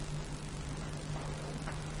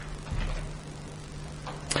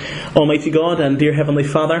Almighty God and dear Heavenly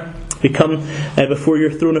Father, we come before your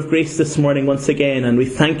throne of grace this morning once again, and we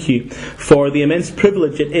thank you for the immense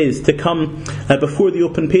privilege it is to come before the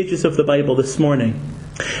open pages of the Bible this morning.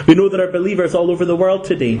 We know there are believers all over the world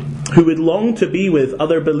today who would long to be with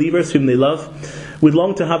other believers whom they love, would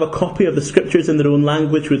long to have a copy of the Scriptures in their own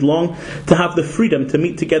language, would long to have the freedom to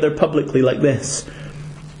meet together publicly like this.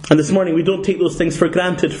 And this morning we don't take those things for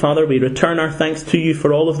granted, Father. We return our thanks to you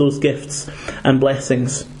for all of those gifts and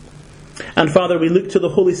blessings. And Father, we look to the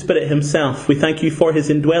Holy Spirit himself. We thank you for his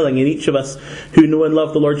indwelling in each of us who know and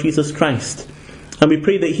love the Lord Jesus Christ. And we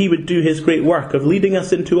pray that he would do his great work of leading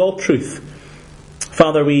us into all truth.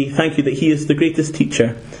 Father, we thank you that he is the greatest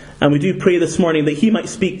teacher. And we do pray this morning that he might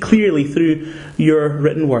speak clearly through your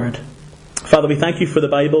written word. Father, we thank you for the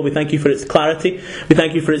Bible. We thank you for its clarity. We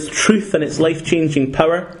thank you for its truth and its life-changing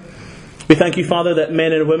power. We thank you, Father, that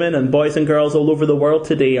men and women and boys and girls all over the world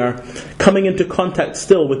today are coming into contact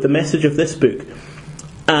still with the message of this book.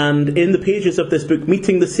 And in the pages of this book,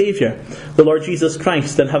 meeting the Saviour, the Lord Jesus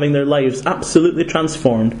Christ, and having their lives absolutely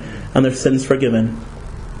transformed and their sins forgiven.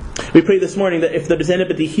 We pray this morning that if there is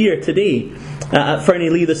anybody here today at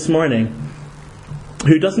Ferney this morning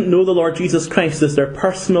who doesn't know the Lord Jesus Christ as their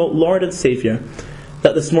personal Lord and Saviour,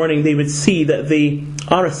 that this morning they would see that they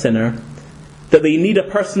are a sinner, that they need a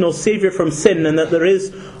personal Saviour from sin, and that there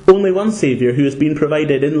is only one Saviour who has been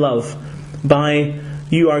provided in love by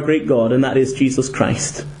you, our great God, and that is Jesus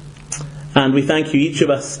Christ. And we thank you, each of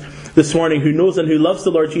us this morning who knows and who loves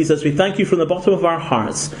the Lord Jesus. We thank you from the bottom of our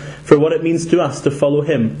hearts for what it means to us to follow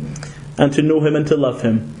him, and to know him and to love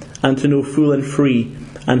him, and to know full and free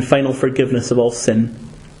and final forgiveness of all sin.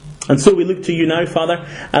 And so we look to you now, Father,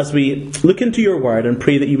 as we look into your word and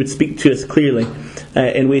pray that you would speak to us clearly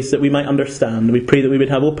in ways that we might understand. We pray that we would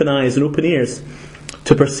have open eyes and open ears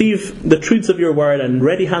to perceive the truths of your word and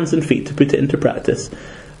ready hands and feet to put it into practice.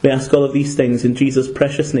 We ask all of these things in Jesus'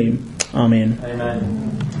 precious name. Amen.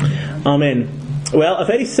 Amen. Amen. Well, a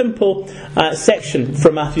very simple section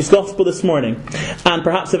from Matthew's Gospel this morning, and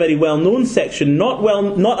perhaps a very well-known section, not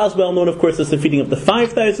as well-known, of course, as the feeding of the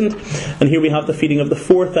 5,000, and here we have the feeding of the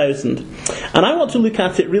 4,000. And I want to look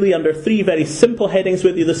at it really under three very simple headings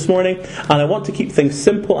with you this morning, and I want to keep things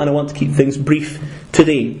simple, and I want to keep things brief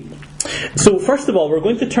today. So, first of all, we're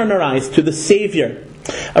going to turn our eyes to the Saviour,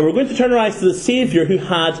 and we're going to turn our eyes to the Saviour who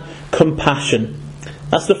had compassion.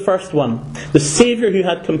 That's the first one, the Saviour who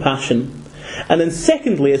had compassion. And then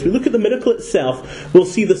secondly, as we look at the miracle itself, we'll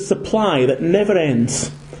see the supply that never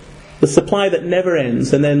ends. The supply that never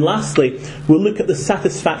ends. And then lastly, we'll look at the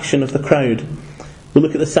satisfaction of the crowd. We'll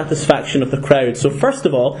look at the satisfaction of the crowd. So first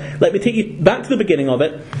of all, let me take you back to the beginning of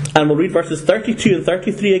it, and we'll read verses 32 and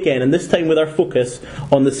 33 again, and this time with our focus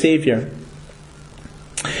on the Saviour.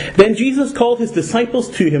 Then Jesus called his disciples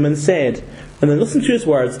to him and said, and then listen to his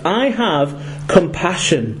words, I have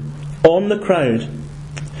compassion on the crowd,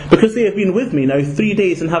 because they have been with me now 3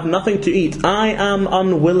 days and have nothing to eat. I am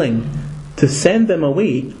unwilling to send them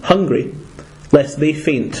away hungry, lest they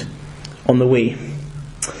faint on the way.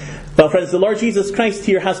 Well, friends, the Lord Jesus Christ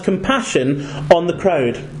here has compassion on the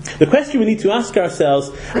crowd. The question we need to ask ourselves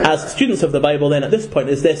as students of the Bible then at this point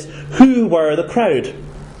is this: who were the crowd?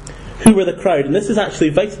 Who were the crowd? And this is actually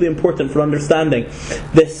vitally important for understanding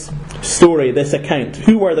this story, this account.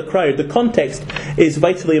 Who were the crowd? The context is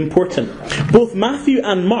vitally important. Both Matthew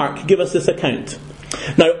and Mark give us this account.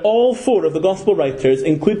 Now, all four of the Gospel writers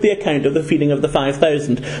include the account of the feeding of the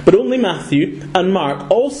 5,000, but only Matthew and Mark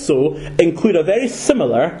also include a very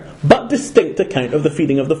similar but distinct account of the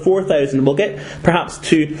feeding of the 4,000. We'll get perhaps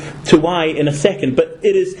to why in a second, but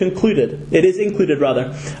it is included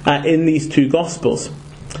in these two Gospels.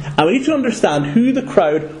 And we need to understand who the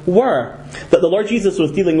crowd were that the Lord Jesus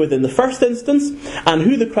was dealing with in the first instance, and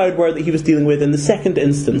who the crowd were that he was dealing with in the second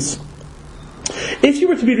instance. If you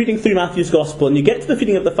were to be reading through Matthew's Gospel and you get to the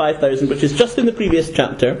feeding of the 5,000, which is just in the previous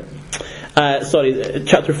chapter,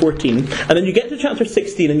 chapter 14, and then you get to chapter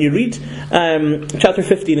 16 and you read chapter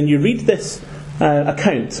 15 and you read this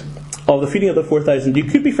account of the feeding of the 4,000, you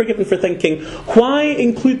could be forgiven for thinking, why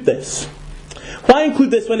include this? Why include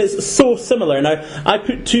this when it's so similar? Now, I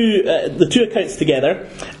put the two accounts together,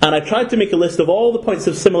 and I tried to make a list of all the points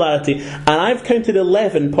of similarity, and I've counted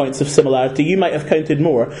 11 points of similarity. You might have counted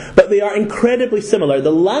more, but they are incredibly similar.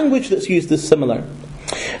 The language that's used is similar.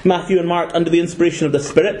 Matthew and Mark, under the inspiration of the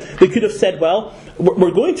Spirit, they could have said, well,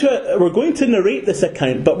 we're going to narrate this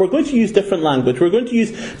account, but we're going to use different language. We're going to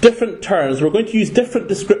use different terms. We're going to use different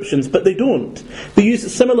descriptions, but they don't. They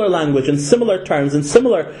use similar language and similar terms and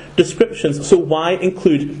similar descriptions, so why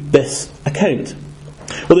include this account?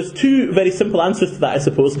 Well, there's two very simple answers to that, I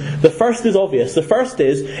suppose. The first is obvious. The first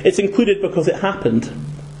is, it's included because it happened.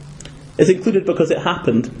 is included because it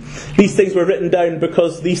happened. These things were written down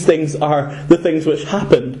because these things are the things which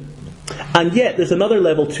happened. And yet there's another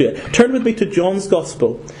level to it. Turn with me to John's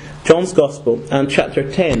Gospel. John's Gospel and chapter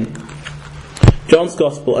 10. John's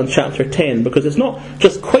Gospel and chapter 10, because it's not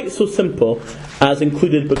just quite so simple as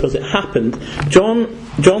included because it happened.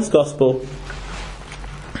 John's Gospel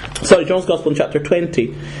in chapter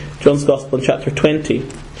 20. John's Gospel in chapter 20.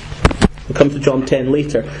 We'll come to John 10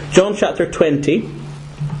 later. John chapter 20,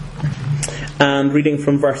 and reading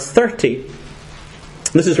from verse 30.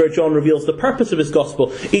 This is where John reveals the purpose of his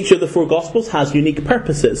Gospel. Each of the 4 Gospels has unique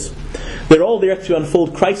purposes. They're all there to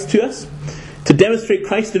unfold Christ to us, to demonstrate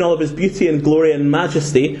Christ in all of his beauty and glory and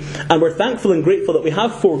majesty. And we're thankful and grateful that we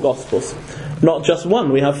have 4 Gospels, not just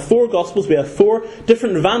one. We have 4 Gospels, we have 4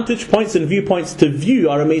 different vantage points and viewpoints to view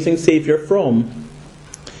our amazing Saviour from.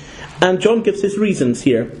 And John gives his reasons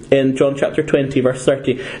here in John chapter 20 verse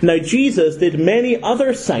 30. Now Jesus did many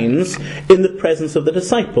other signs in the presence of the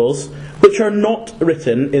disciples, which are not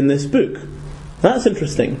written in this book. That's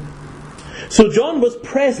interesting. So John was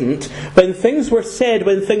present when things were said,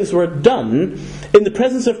 when things were done, in the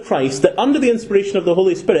presence of Christ, that under the inspiration of the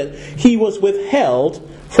Holy Spirit, he was withheld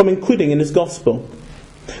from including in his Gospel.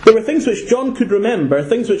 There were things which John could remember,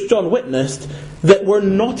 things which John witnessed, that were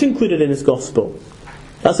not included in his Gospel.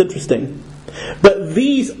 That's interesting. But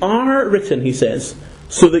these are written, he says,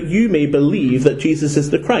 so that you may believe that Jesus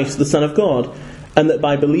is the Christ, the Son of God, and that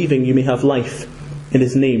by believing you may have life in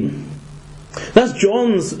his name. That's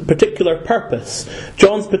John's particular purpose,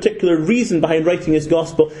 John's particular reason behind writing his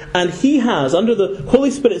Gospel, and he has, under the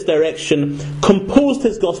Holy Spirit's direction, composed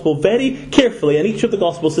his Gospel very carefully, and each of the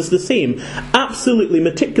Gospels is the same. Absolutely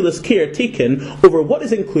meticulous care taken over what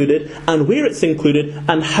is included, and where it's included,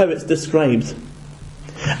 and how it's described.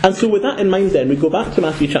 And so with that in mind then, we go back to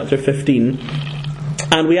Matthew chapter 15,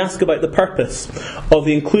 and we ask about the purpose of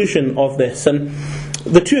the inclusion of this. And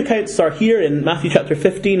the 2 accounts are here in Matthew chapter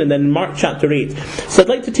 15 and then Mark chapter 8. So I'd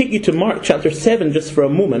like to take you to Mark chapter 7 just for a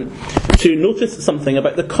moment to notice something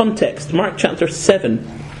about the context. Mark chapter 7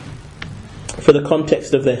 for the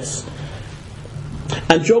context of this.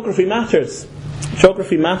 And geography matters.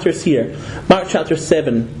 Geography matters here. Mark chapter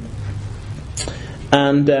 7.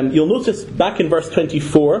 And you'll notice back in verse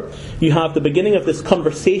 24, you have the beginning of this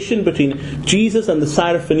conversation between Jesus and the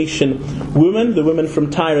Syrophoenician woman, the woman from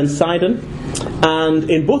Tyre and Sidon. And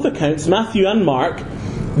in both accounts, Matthew and Mark,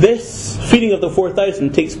 this feeding of the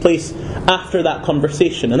 4,000 takes place after that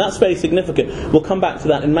conversation. And that's very significant. We'll come back to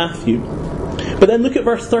that in Matthew. But then look at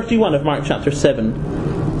verse 31 of Mark chapter 7.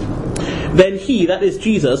 Then he, that is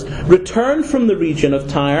Jesus, returned from the region of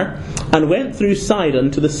Tyre and went through Sidon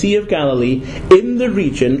to the Sea of Galilee in the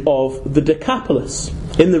region of the Decapolis.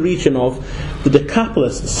 In the region of the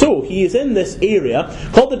Decapolis. So he is in this area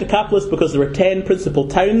called the Decapolis because there were 10 principal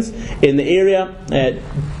towns in the area.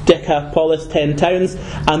 Decapolis, 10 towns.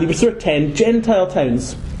 And these were 10 Gentile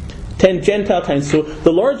towns. 10 Gentile towns. So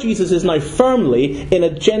the Lord Jesus is now firmly in a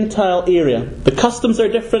Gentile area. The customs are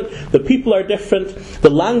different, the people are different, the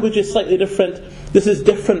language is slightly different. This is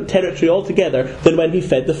different territory altogether than when he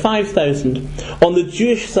fed the 5,000 on the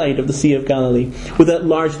Jewish side of the Sea of Galilee with a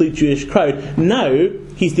largely Jewish crowd. Now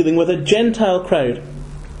he's dealing with a Gentile crowd.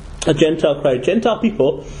 A Gentile crowd. Gentile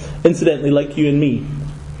people, incidentally, like you and me.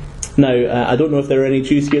 Now, I don't know if there are any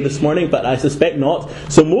Jews here this morning, but I suspect not.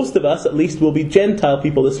 So most of us, at least, will be Gentile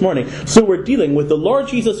people this morning. So we're dealing with the Lord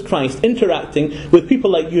Jesus Christ interacting with people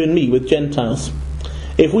like you and me, with Gentiles.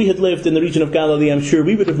 If we had lived in the region of Galilee, I'm sure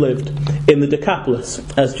we would have lived in the Decapolis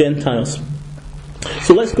as Gentiles.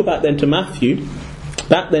 So let's go back then to Matthew.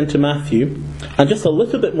 And just a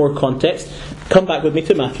little bit more context. Come back with me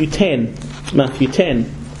to Matthew 10. Matthew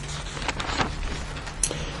 10.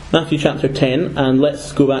 Matthew chapter 10, and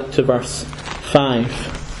let's go back to verse 5.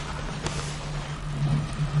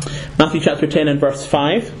 Matthew chapter 10 and verse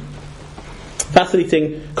 5.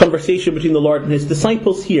 Fascinating conversation between the Lord and his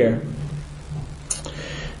disciples here.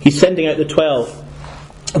 He's sending out the 12.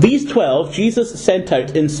 These 12 Jesus sent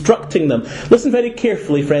out instructing them. Listen very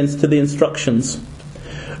carefully, friends, to the instructions.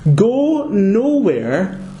 Go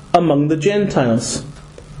nowhere among the Gentiles,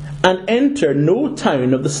 and enter no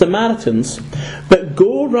town of the Samaritans, but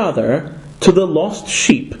go rather to the lost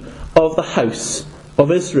sheep of the house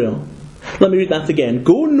of Israel. Let me read that again.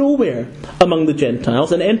 Go nowhere among the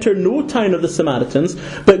Gentiles, and enter no town of the Samaritans,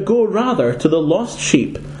 but go rather to the lost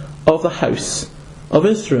sheep of the house of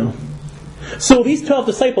Israel. So these 12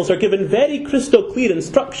 disciples are given very crystal clear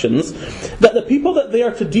instructions that the people that they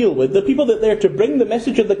are to deal with, the people that they are to bring the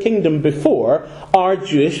message of the kingdom before, are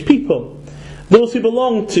Jewish people. Those who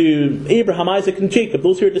belong to Abraham, Isaac and Jacob,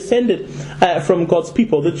 those who are descended from God's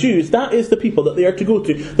people, the Jews, that is the people that they are to go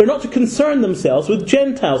to. They're not to concern themselves with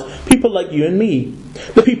Gentiles, people like you and me.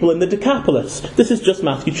 The people in the Decapolis. This is just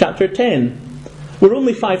Matthew chapter 10. We're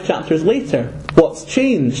only 5 chapters later. What's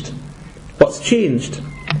changed? What's changed?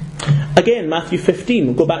 Again, Matthew 15.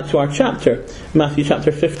 We'll go back to our chapter. Matthew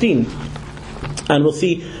chapter 15. And we'll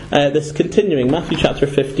see this continuing. Matthew chapter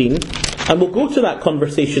 15. And we'll go to that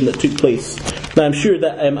conversation that took place. Now, I'm sure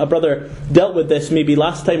that a brother dealt with this maybe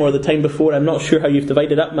last time or the time before. I'm not sure how you've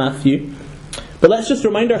divided up Matthew. But let's just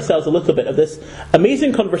remind ourselves a little bit of this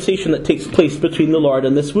amazing conversation that takes place between the Lord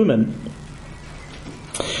and this woman.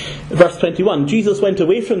 Verse 21, Jesus went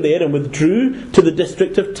away from there and withdrew to the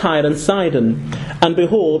district of Tyre and Sidon. And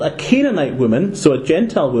behold, a Canaanite woman, so a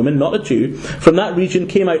Gentile woman, not a Jew, from that region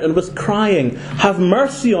came out and was crying, "Have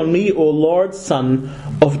mercy on me, O Lord, Son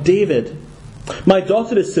of David. My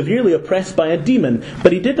daughter is severely oppressed by a demon."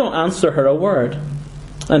 But he did not answer her a word.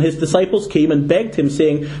 And his disciples came and begged him,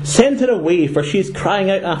 saying, "Send her away, for she is crying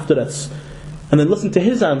out after us." And then listen to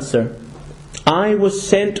his answer. "I was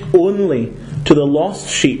sent only to the lost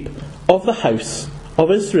sheep of the house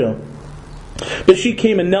of Israel." But she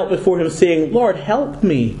came and knelt before him, saying, "Lord, help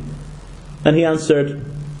me." And he answered,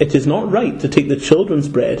 "It is not right to take the children's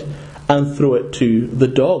bread and throw it to the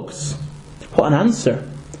dogs." What an answer.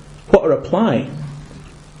 What a reply.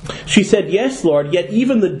 She said, "Yes, Lord, yet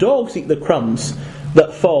even the dogs eat the crumbs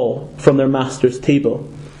that fall from their master's table."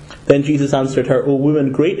 Then Jesus answered her, "O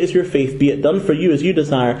woman, great is your faith, be it done for you as you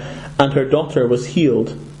desire." And her daughter was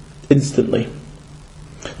healed instantly.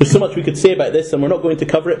 There's so much we could say about this, and we're not going to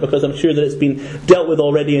cover it because I'm sure that it's been dealt with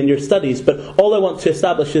already in your studies. But all I want to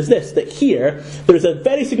establish is this, that here there's a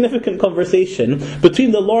very significant conversation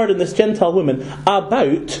between the Lord and this Gentile woman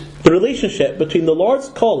about the relationship between the Lord's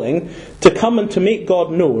calling to come and to make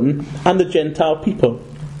God known and the Gentile people.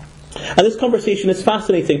 And this conversation is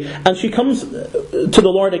fascinating. And she comes to the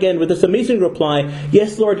Lord again with this amazing reply,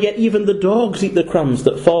 "Yes, Lord, yet even the dogs eat the crumbs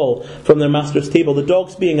that fall from their master's table." The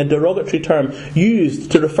dogs being a derogatory term used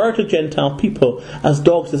to refer to Gentile people as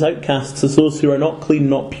dogs, as outcasts, as those who are not clean,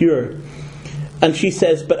 not pure. And she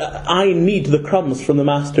says, "But I need the crumbs from the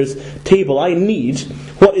master's table. I need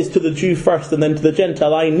what is to the Jew first and then to the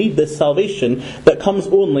Gentile. I need this salvation that comes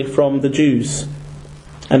only from the Jews."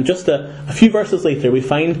 And just a few verses later, we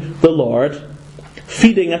find the Lord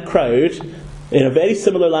feeding a crowd in a very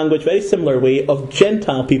similar language, very similar way, of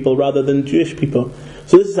Gentile people rather than Jewish people.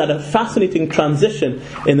 So this is a fascinating transition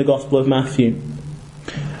in the Gospel of Matthew.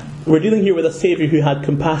 We're dealing here with a Saviour who had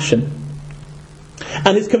compassion.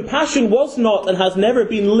 And his compassion was not and has never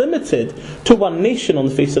been limited to one nation on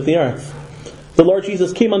the face of the earth. The Lord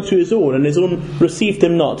Jesus came unto his own, and his own received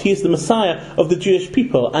him not. He is the Messiah of the Jewish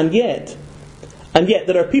people, and yet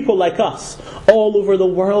there are people like us all over the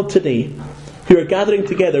world today who are gathering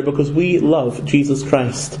together because we love Jesus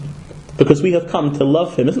Christ. Because we have come to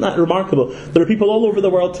love him. Isn't that remarkable? There are people all over the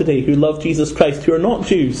world today who love Jesus Christ, who are not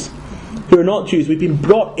Jews. We've been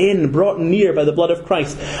brought near by the blood of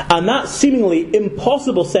Christ. And that seemingly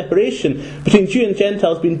impossible separation between Jew and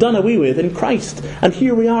Gentile has been done away with in Christ. And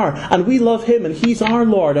here we are. And we love him, and he's our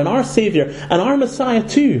Lord and our Saviour and our Messiah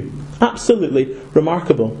too. Absolutely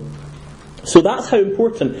remarkable. So that's how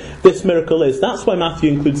important this miracle is. That's why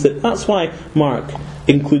Matthew includes it. That's why Mark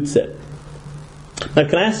includes it. Now,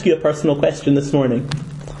 can I ask you a personal question this morning?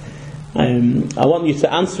 I want you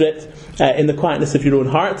to answer it in the quietness of your own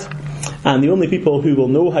heart. And the only people who will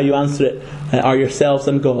know how you answer it are yourselves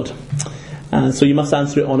and God. So you must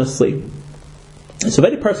answer it honestly. It's a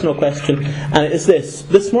very personal question, and it is this.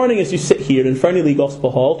 This morning as you sit here in Fernley Gospel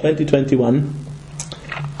Hall, 2021,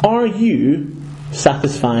 are you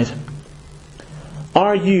satisfied?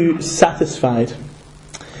 Are you satisfied?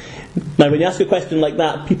 Now, when you ask a question like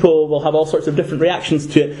that, people will have all sorts of different reactions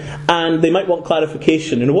to it, and they might want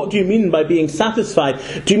clarification. And what do you mean by being satisfied?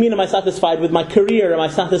 Do you mean, am I satisfied with my career? Am I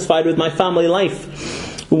satisfied with my family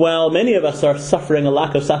life? Well, many of us are suffering a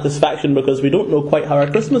lack of satisfaction because we don't know quite how our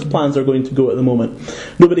Christmas plans are going to go at the moment.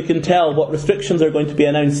 Nobody can tell what restrictions are going to be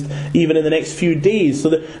announced even in the next few days. So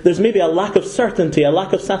there's maybe a lack of certainty, a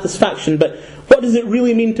lack of satisfaction. But what does it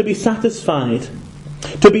really mean to be satisfied?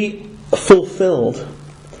 To be fulfilled?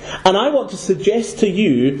 And I want to suggest to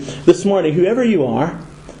you this morning, whoever you are,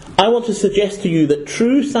 I want to suggest to you that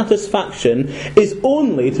true satisfaction is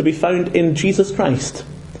only to be found in Jesus Christ.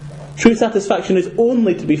 True satisfaction is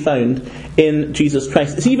only to be found in Jesus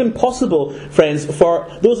Christ. It's even possible, friends, for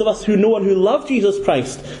those of us who know and who love Jesus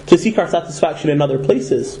Christ to seek our satisfaction in other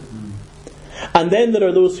places. And then there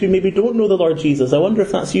are those who maybe don't know the Lord Jesus. I wonder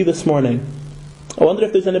if that's you this morning. I wonder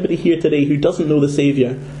if there's anybody here today who doesn't know the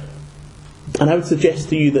Saviour. And I would suggest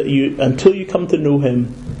to you that until you come to know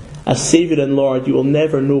Him as Saviour and Lord, you will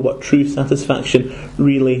never know what true satisfaction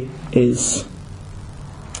really is.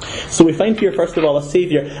 So we find here, first of all, a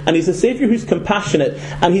Saviour, and He's a Saviour who's compassionate,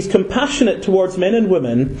 and He's compassionate towards men and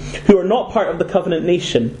women who are not part of the covenant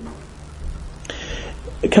nation.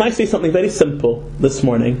 Can I say something very simple this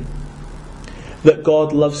morning? That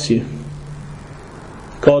God loves you.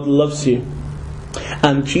 God loves you.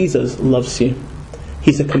 And Jesus loves you.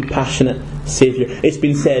 He's a compassionate Saviour. It's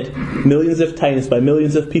been said millions of times by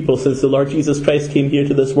millions of people since the Lord Jesus Christ came here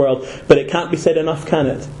to this world, but it can't be said enough, can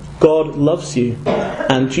it? God loves you.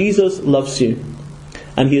 And Jesus loves you.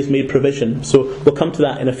 And He has made provision. So we'll come to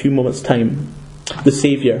that in a few moments' time. The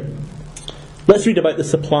Saviour. Let's read about the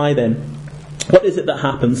supply then. What is it that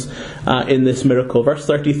happens in this miracle? Verse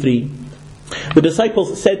 33. The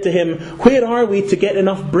disciples said to Him, "Where are we to get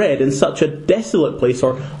enough bread in such a desolate place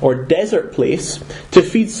or desert place to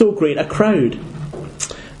feed so great a crowd?"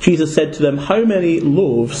 Jesus said to them, "How many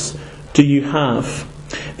loaves do you have?"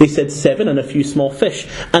 They said, 7 and a few small fish.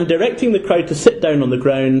 And directing the crowd to sit down on the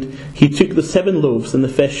ground, He took the 7 loaves and the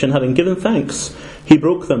fish, and having given thanks, He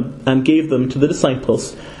broke them and gave them to the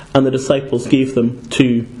disciples, and the disciples gave them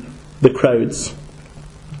to the crowds.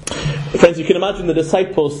 Friends, you can imagine the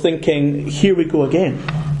disciples thinking, here we go again.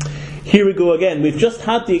 Here we go again. We've just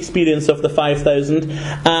had the experience of the 5,000,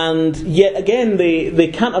 and yet again they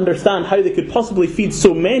can't understand how they could possibly feed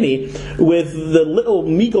so many with the little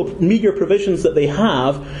meagre provisions that they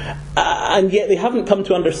have, and yet they haven't come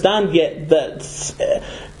to understand yet that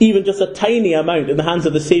even just a tiny amount in the hands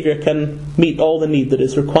of the Saviour can meet all the need that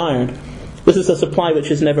is required. This is a supply which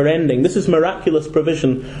is never ending. This is miraculous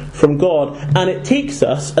provision from God. And it takes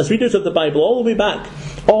us, as readers of the Bible, all the way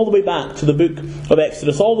back to the book of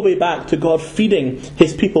Exodus, all the way back to God feeding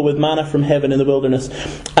His people with manna from heaven in the wilderness.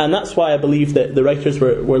 And that's why I believe that the writers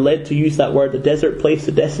were led to use that word, the desert place,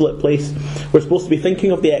 the desolate place. We're supposed to be thinking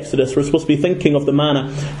of the Exodus. We're supposed to be thinking of the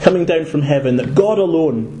manna coming down from heaven, that God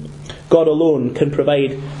alone can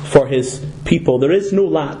provide for His people. There is no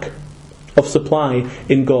lack of supply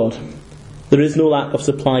in God. There is no lack of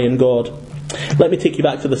supply in God. Let me take you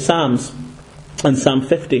back to the Psalms and Psalm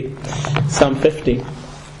 50. Psalm 50.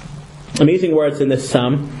 Amazing words in this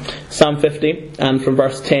Psalm. Psalm 50 and from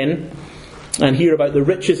verse 10. And hear about the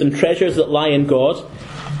riches and treasures that lie in God.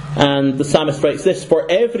 And the psalmist writes this: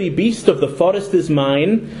 "For every beast of the forest is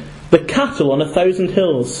mine, the cattle on 1,000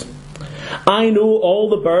 hills. I know all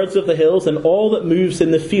the birds of the hills, and all that moves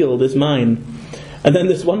in the field is mine." And then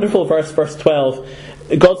this wonderful verse 12.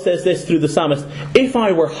 God says this through the psalmist: "If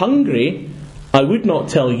I were hungry, I would not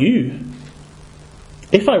tell you.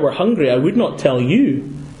 If I were hungry, I would not tell you,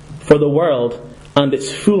 for the world and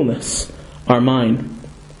its fullness are mine."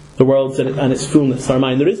 The world and its fullness are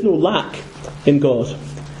mine. There is no lack in God.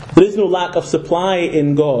 There is no lack of supply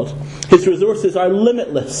in God. His resources are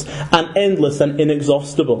limitless and endless and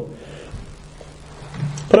inexhaustible.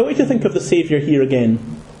 But I want you to think of the Saviour here again.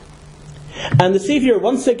 And the Saviour,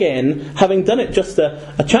 once again, having done it just a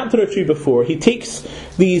chapter or two before, He takes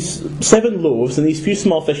these 7 loaves and these few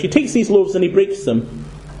small fish. He takes these loaves and He breaks them.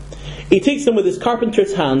 He takes them with His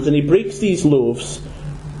carpenter's hands and He breaks these loaves.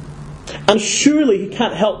 And surely He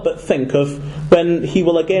can't help but think of when He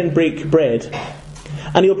will again break bread.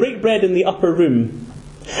 And He'll break bread in the upper room.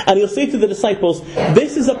 And He'll say to the disciples,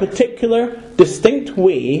 "This is a particular, distinct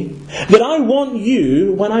way that I want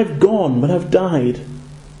you, when I've gone, when I've died,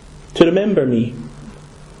 to remember me.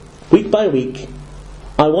 Week by week,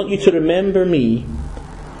 I want you to remember me.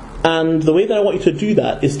 And the way that I want you to do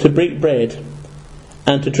that is to break bread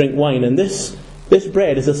and to drink wine. And this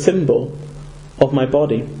bread is a symbol of my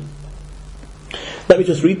body." Let me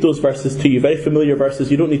just read those verses to you. Very familiar verses.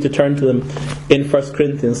 You don't need to turn to them in 1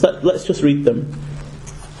 Corinthians. Let's just read them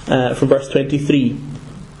from verse 23.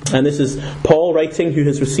 And this is Paul writing, who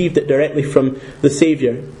has received it directly from the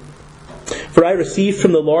Saviour. "For I received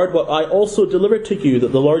from the Lord what I also delivered to you,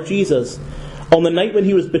 that the Lord Jesus, on the night when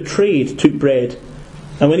He was betrayed, took bread.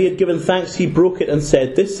 And when He had given thanks, He broke it and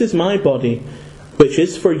said, 'This is my body, which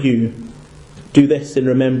is for you. Do this in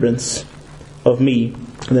remembrance of me.'"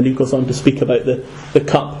 And then he goes on to speak about the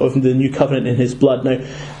cup of the new covenant in His blood. Now,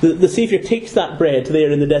 the Saviour takes that bread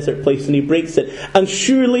there in the desert place and He breaks it. And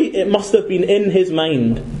surely it must have been in His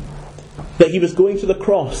mind that He was going to the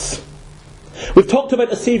cross. We've talked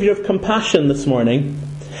about a Saviour of compassion this morning.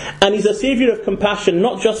 And He's a Saviour of compassion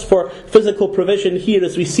not just for physical provision here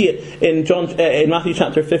as we see it in Matthew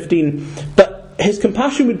chapter 15. But His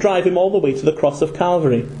compassion would drive Him all the way to the cross of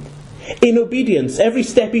Calvary. In obedience, every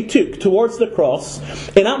step He took towards the cross,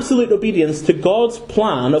 in absolute obedience to God's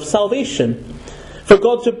plan of salvation. For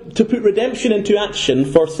God to put redemption into action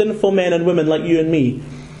for sinful men and women like you and me.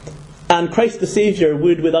 And Christ the Saviour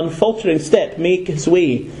would, with unfaltering step, make his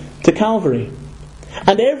way to Calvary.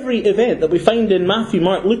 And every event that we find in Matthew,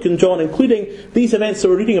 Mark, Luke and John, including these events that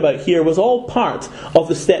we're reading about here, was all part of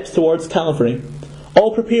the steps towards Calvary.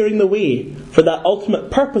 All preparing the way for that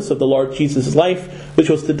ultimate purpose of the Lord Jesus' life, which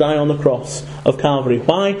was to die on the cross of Calvary.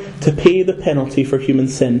 Why? To pay the penalty for human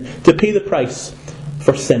sin. To pay the price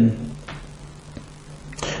for sin.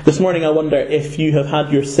 This morning I wonder if you have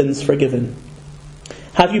had your sins forgiven.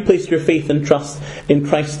 Have you placed your faith and trust in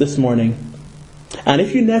Christ this morning? And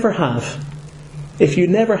if you never have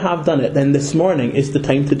done it, then this morning is the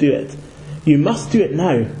time to do it. You must do it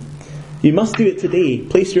now. You must do it today.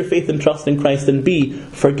 Place your faith and trust in Christ and be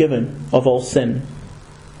forgiven of all sin.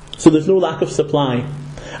 So there's no lack of supply.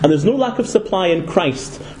 And there's no lack of supply in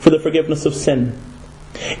Christ for the forgiveness of sin.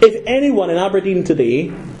 If anyone in Aberdeen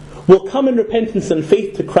today will come in repentance and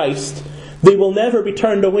faith to Christ, they will never be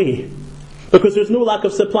turned away. Because there's no lack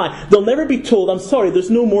of supply. They'll never be told, I'm sorry,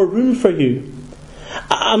 there's no more room for you.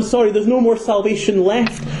 I'm sorry, there's no more salvation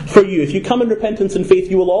left for you. If you come in repentance and faith,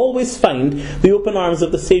 you will always find the open arms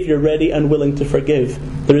of the Saviour ready and willing to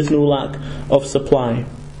forgive. There is no lack of supply.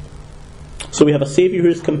 So we have a Saviour who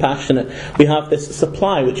is compassionate. We have this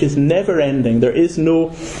supply which is never ending. There is no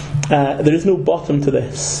bottom to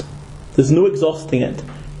this. There's no exhausting it.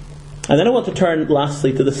 And then I want to turn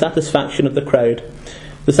lastly to the satisfaction of the crowd.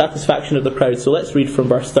 The satisfaction of the crowd. So let's read from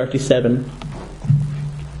verse 37.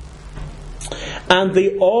 And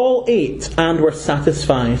they all ate and were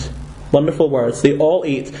satisfied. Wonderful words. They all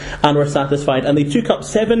ate and were satisfied. And they took up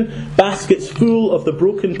 7 baskets full of the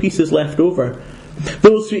broken pieces left over.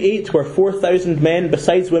 Those who ate were 4,000 men,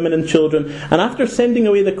 besides women and children. And after sending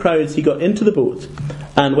away the crowds, he got into the boat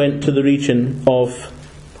and went to the region of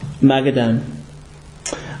Magadan.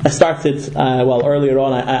 I started, earlier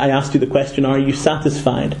on, I asked you the question, are you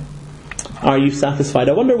satisfied? Are you satisfied?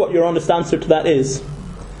 I wonder what your honest answer to that is.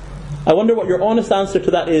 I wonder what your honest answer to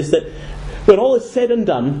that is, that when all is said and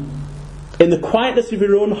done, in the quietness of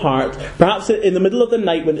your own heart, perhaps in the middle of the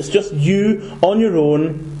night when it's just you on your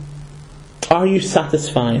own, are you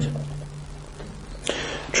satisfied?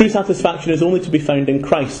 True satisfaction is only to be found in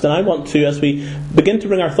Christ. And I want to, as we begin to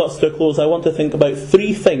bring our thoughts to a close, I want to think about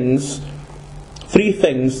 3 things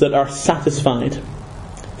that are satisfied.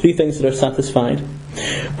 3 things that are satisfied.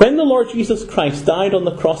 When the Lord Jesus Christ died on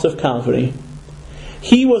the cross of Calvary,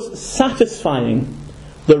 he was satisfying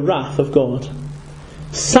the wrath of God.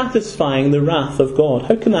 Satisfying the wrath of God.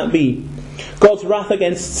 How can that be? God's wrath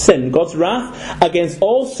against sin. God's wrath against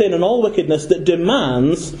all sin and all wickedness that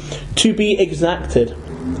demands to be exacted.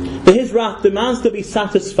 That his wrath demands to be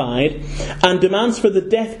satisfied and demands for the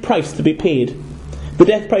death price to be paid. The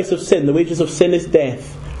death price of sin, the wages of sin is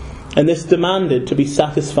death. And this demanded to be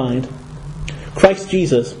satisfied. Christ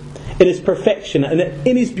Jesus, in his perfection and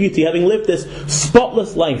in his beauty, having lived this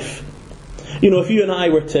spotless life. You know, if you and I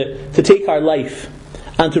were to take our life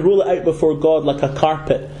and to roll it out before God like a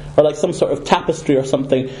carpet or like some sort of tapestry or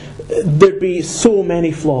something, there'd be so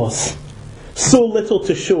many flaws. So little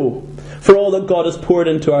to show for all that God has poured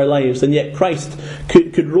into our lives. And yet Christ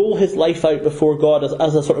could roll his life out before God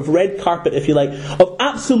as a sort of red carpet, if you like, of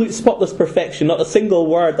absolute spotless perfection. Not a single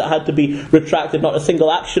word that had to be retracted, not a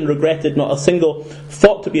single action regretted, not a single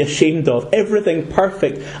thought to be ashamed of. Everything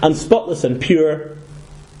perfect and spotless and pure.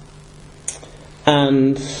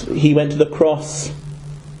 And he went to the cross,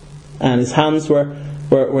 and his hands were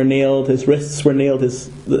nailed, his wrists were nailed,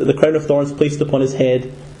 the crown of thorns placed upon his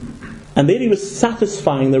head. And there he was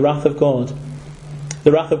satisfying the wrath of God.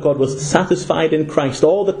 The wrath of God was satisfied in Christ.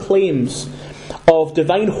 All the claims of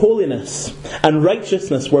divine holiness and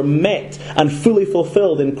righteousness were met and fully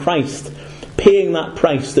fulfilled in Christ, paying that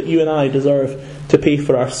price that you and I deserve to pay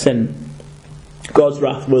for our sin. God's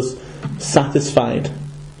wrath was satisfied.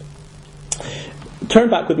 Turn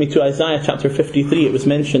back with me to Isaiah chapter 53. It was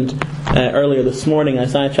mentioned earlier this morning,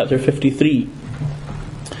 Isaiah chapter 53.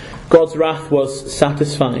 God's wrath was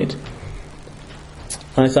satisfied.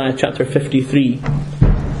 Isaiah chapter 53.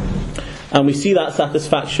 And we see that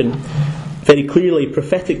satisfaction very clearly,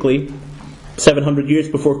 prophetically, 700 years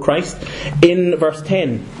before Christ, in verse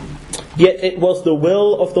 10. Yet it was the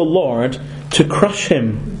will of the Lord to crush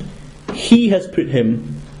him. He has put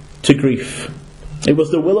him to grief. It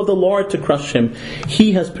was the will of the Lord to crush him.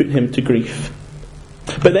 He has put him to grief.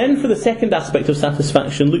 But then for the second aspect of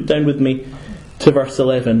satisfaction, look down with me to verse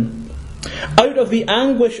 11. Out of the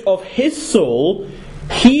anguish of his soul,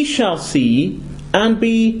 he shall see and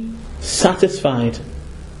be satisfied.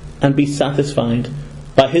 And be satisfied.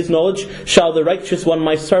 By his knowledge shall the righteous one,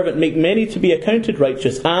 my servant, make many to be accounted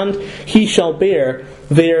righteous, and he shall bear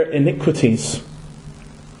their iniquities.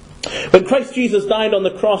 When Christ Jesus died on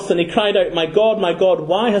the cross and he cried out, my God,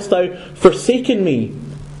 why hast thou forsaken me?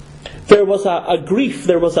 There was a grief,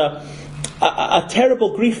 there was a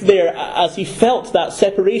terrible grief there as he felt that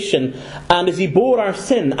separation and as he bore our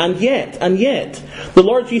sin. And yet, the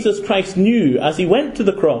Lord Jesus Christ knew as he went to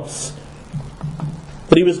the cross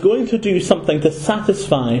that he was going to do something to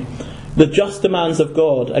satisfy the just demands of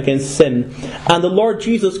God against sin. And the Lord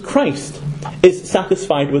Jesus Christ is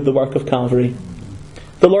satisfied with the work of Calvary.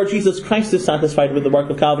 The Lord Jesus Christ is satisfied with the work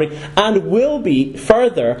of Calvary and will be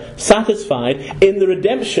further satisfied in the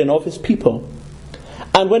redemption of his people.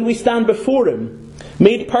 And when we stand before him,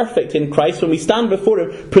 made perfect in Christ, when we stand before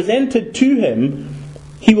him, presented to him,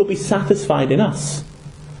 he will be satisfied in us.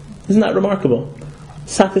 Isn't that remarkable?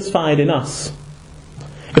 Satisfied in us.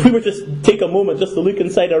 If we were just take a moment just to look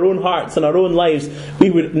inside our own hearts and our own lives,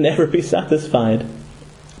 we would never be satisfied.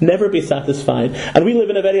 Never be satisfied. And we live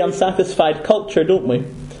in a very unsatisfied culture, don't we?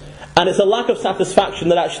 And it's a lack of satisfaction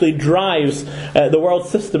that actually drives the world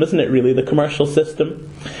system, isn't it really? The commercial system.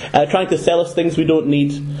 Trying to sell us things we don't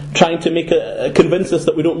need. Trying to convince us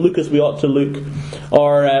that we don't look as we ought to look.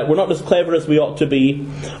 Or we're not as clever as we ought to be.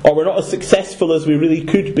 Or we're not as successful as we really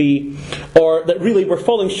could be. Or that really we're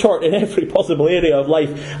falling short in every possible area of life.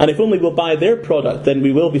 And if only we'll buy their product, then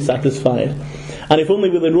we will be satisfied. And if only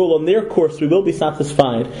we'll enroll on their course, we will be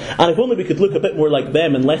satisfied. And if only we could look a bit more like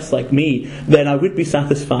them and less like me, then I would be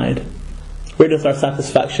satisfied. Where does our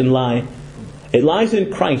satisfaction lie? It lies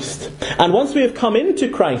in Christ. And once we have come into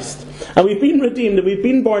Christ, and we've been redeemed, and we've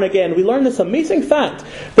been born again, we learn this amazing fact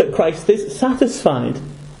that Christ is satisfied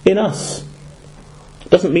in us. It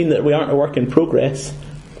doesn't mean that we aren't a work in progress,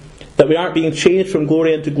 that we aren't being changed from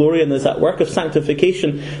glory into glory, and there's that work of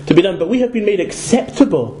sanctification to be done, but we have been made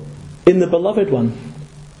acceptable in the beloved one.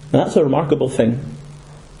 And that's a remarkable thing.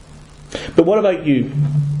 But what about you?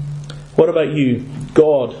 What about you?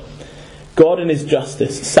 God in his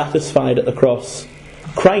justice, satisfied at the cross.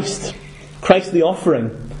 Christ the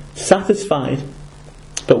offering, satisfied.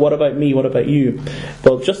 But what about me? What about you?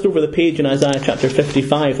 Well, just over the page in Isaiah chapter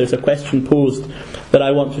 55, there's a question posed that I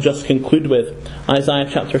want to just conclude with. Isaiah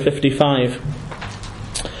chapter 55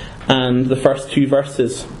 and the first two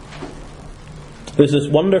verses. There's this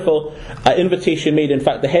wonderful invitation made. In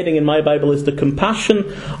fact, the heading in my Bible is the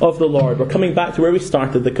compassion of the Lord. We're coming back to where we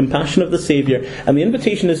started, the compassion of the Saviour. And the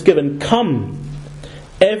invitation is given, come,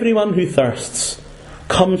 everyone who thirsts,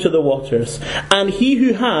 come to the waters. And he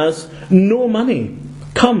who has no money,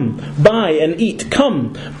 come, buy and eat.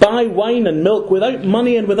 Come, buy wine and milk without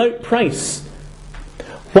money and without price.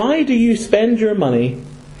 Why do you spend your money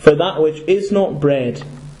for that which is not bread,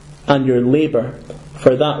 and your labour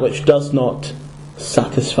for that which does not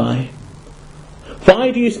satisfy?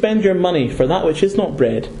 Why do you spend your money for that which is not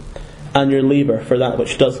bread, and your labour for that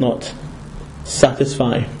which does not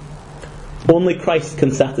satisfy? Only Christ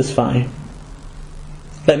can satisfy.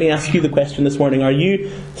 Let me ask you the question this morning. Are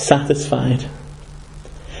you satisfied?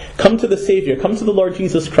 Come to the Saviour. Come to the Lord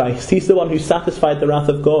Jesus Christ. He's the one who satisfied the wrath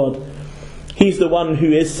of God. He's the one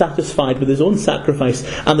who is satisfied with his own sacrifice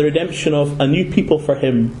and the redemption of a new people for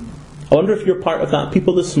him. I wonder if you're part of that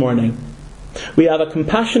people this morning. We have a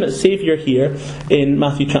compassionate Saviour here in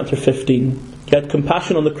Matthew chapter 15. He had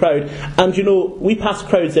compassion on the crowd. And you know, we pass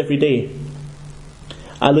crowds every day.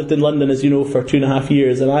 I lived in London, as you know, for 2.5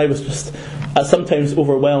 years, and I was just sometimes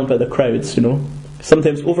overwhelmed by the crowds, you know.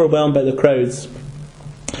 Sometimes overwhelmed by the crowds.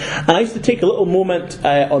 And I used to take a little moment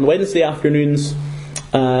on Wednesday afternoons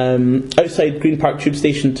outside Green Park Tube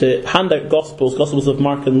Station to hand out Gospels of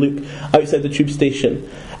Mark and Luke outside the tube station.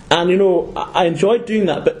 And you know, I enjoyed doing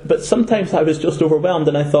that, but sometimes I was just overwhelmed,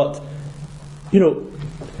 and I thought, you know,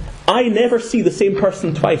 I never see the same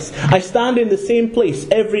person twice. I stand in the same place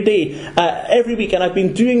every day, every week, and I've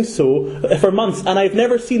been doing so for months, and I've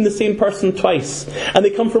never seen the same person twice. And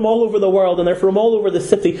they come from all over the world, and they're from all over the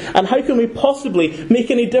city. And how can we possibly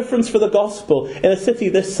make any difference for the gospel in a city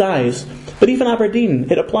this size? But even Aberdeen,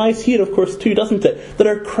 it applies here, of course, too, doesn't it?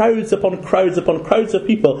 There are crowds upon crowds upon crowds of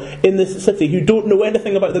people in this city who don't know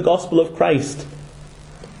anything about the gospel of Christ.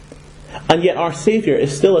 And yet our Saviour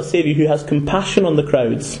is still a Saviour who has compassion on the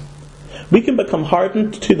crowds. We can become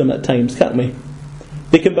hardened to them at times, can't we?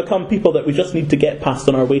 They can become people that we just need to get past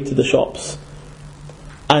on our way to the shops.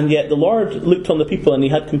 And yet the Lord looked on the people and he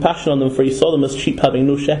had compassion on them, for he saw them as sheep having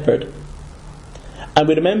no shepherd. And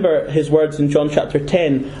we remember his words in John chapter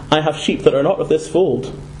 10, I have sheep that are not of this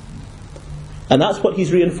fold. And that's what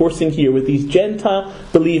he's reinforcing here with these Gentile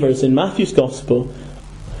believers in Matthew's Gospel.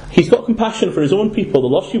 He's got compassion for his own people, the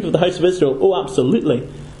lost sheep of the house of Israel. Oh, absolutely.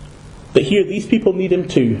 But here, these people need him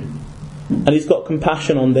too. And he's got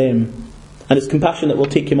compassion on them. And it's compassion that will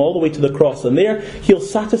take him all the way to the cross. And there, he'll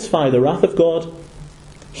satisfy the wrath of God.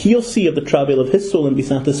 He'll see of the travail of his soul and be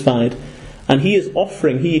satisfied. And he is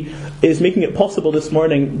making it possible this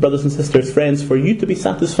morning, brothers and sisters, friends, for you to be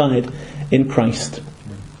satisfied in Christ.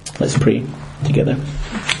 Let's pray together.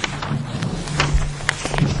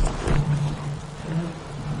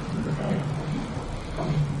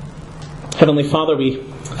 Heavenly Father, we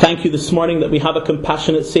thank you this morning that we have a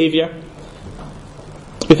compassionate Saviour.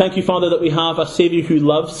 We thank you, Father, that we have a Saviour who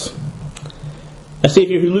loves, a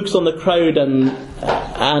Saviour who looks on the crowd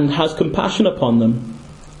and has compassion upon them.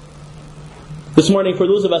 This morning, for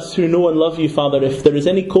those of us who know and love you, Father, if there is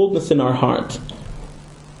any coldness in our heart,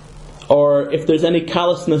 or if there's any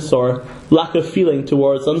callousness or lack of feeling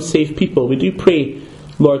towards unsaved people, we do pray,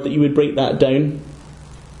 Lord, that you would break that down.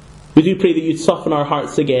 We do pray that you'd soften our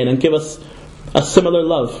hearts again and give us a similar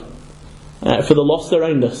love for the lost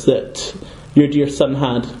around us that your dear Son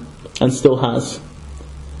had and still has.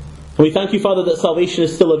 And we thank you, Father, that salvation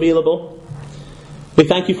is still available. We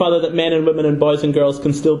thank you, Father, that men and women and boys and girls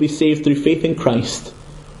can still be saved through faith in Christ.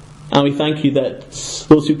 And we thank you that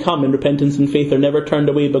those who come in repentance and faith are never turned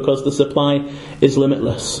away because the supply is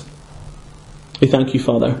limitless. We thank you,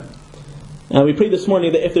 Father. And we pray this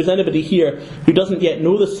morning that if there's anybody here who doesn't yet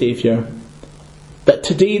know the Saviour, that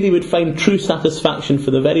today they would find true satisfaction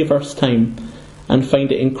for the very first time and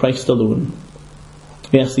find it in Christ alone.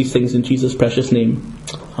 We ask these things in Jesus' precious name.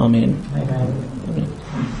 Amen. Amen.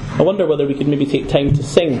 I wonder whether we could maybe take time to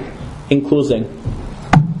sing in closing.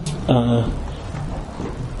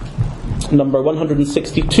 Number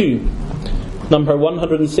 162. Number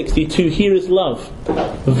 162. Here is love,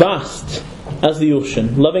 vast as the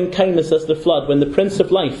ocean, loving kindness as the flood, when the Prince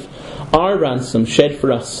of Life, our ransom, shed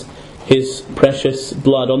for us his precious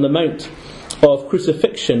blood. On the mount of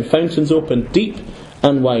crucifixion, fountains opened deep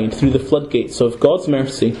and wide, through the floodgates of God's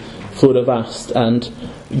mercy flowed a vast and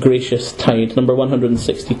gracious tide. Number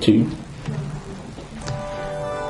 162.